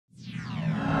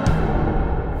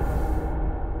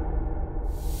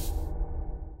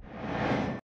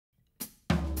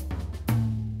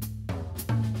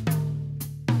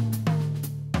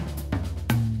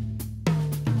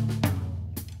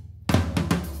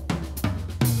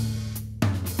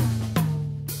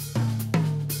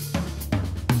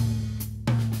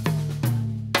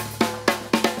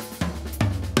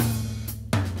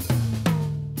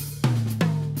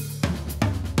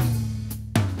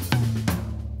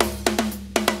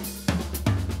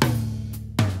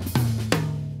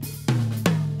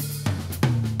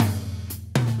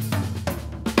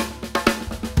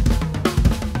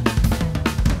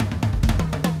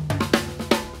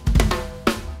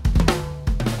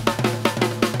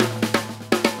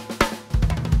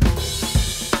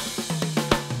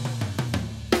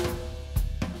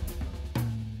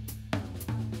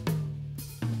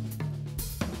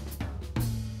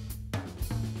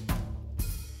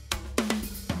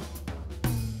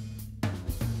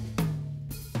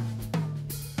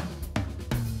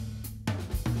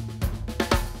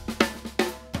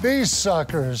These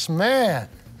suckers, man.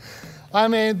 I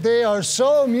mean, they are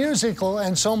so musical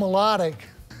and so melodic.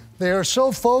 They are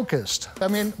so focused. I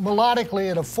mean,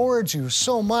 melodically, it affords you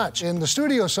so much. In the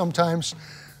studio sometimes,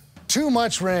 too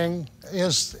much ring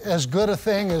is as good a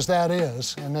thing as that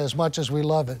is, and as much as we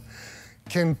love it,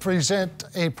 can present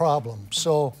a problem.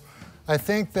 So I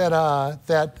think that,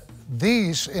 that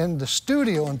these, in the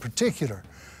studio in particular,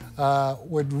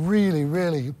 would really,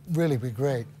 really, really be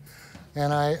great.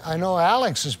 And I know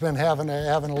Alex has been having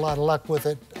a lot of luck with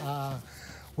it,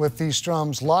 with these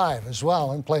drums live as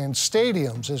well, and playing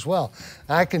stadiums as well.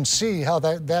 I can see how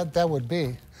that would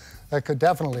be. That could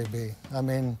definitely be. I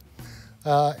mean,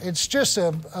 it's just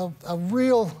a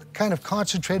real kind of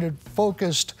concentrated,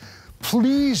 focused,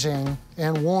 pleasing,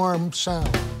 and warm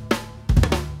sound.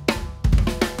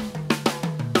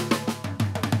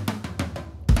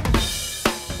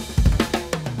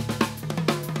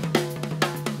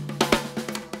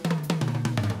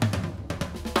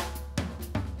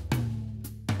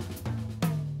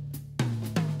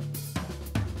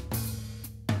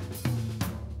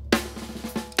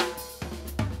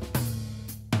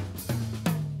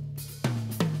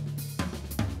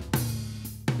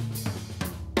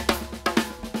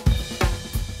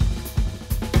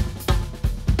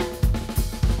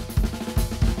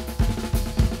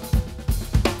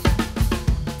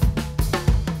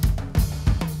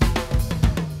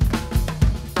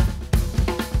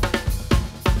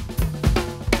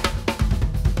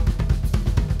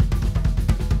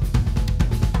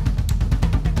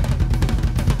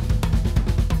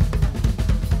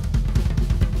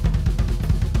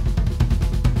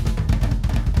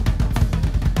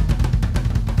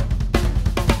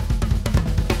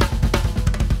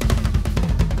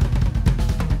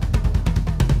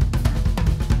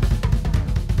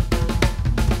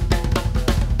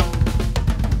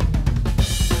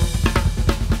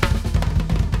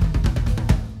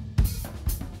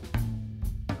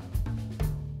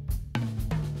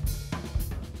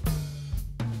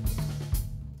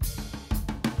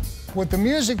 With the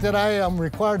music that I am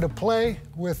required to play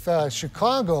with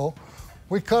Chicago,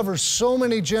 we cover so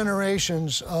many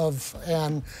generations of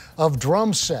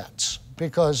drum sets,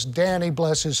 because Danny,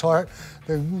 bless his heart,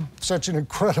 is such an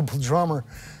incredible drummer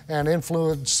and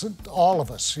influenced all of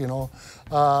us, you know.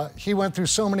 He went through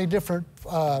so many different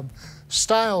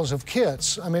styles of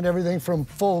kits. I mean, everything from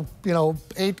full, you know,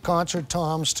 8 concert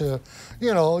toms to,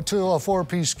 you know, to a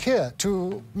 4-piece kit.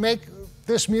 To make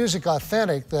this music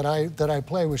authentic that I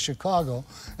play with Chicago,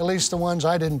 at least the ones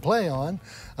I didn't play on,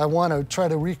 I want to try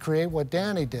to recreate what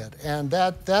Danny did, and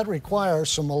that requires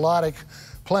some melodic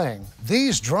playing.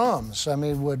 These drums, I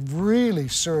mean, would really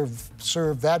serve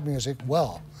that music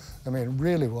well. I mean,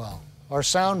 really well. Our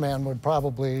sound man would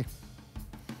probably,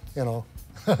 you know,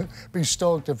 be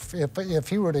stoked if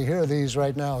he were to hear these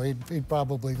right now. He'd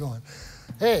probably go,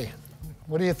 "Hey,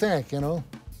 what do you think? You know,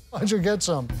 why don't you get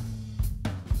some?"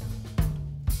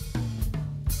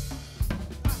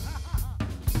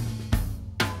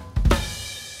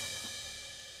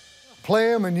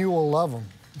 Play them and you will love them.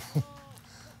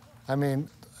 I mean,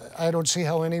 I don't see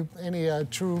how any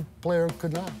true player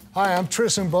could not. Hi, I'm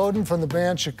Imboden from the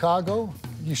band Chicago.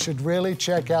 You should really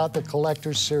check out the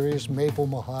Collector's Series Maple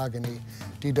Mahogany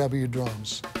DW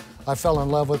drums. I fell in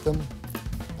love with them.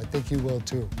 I think you will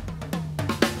too.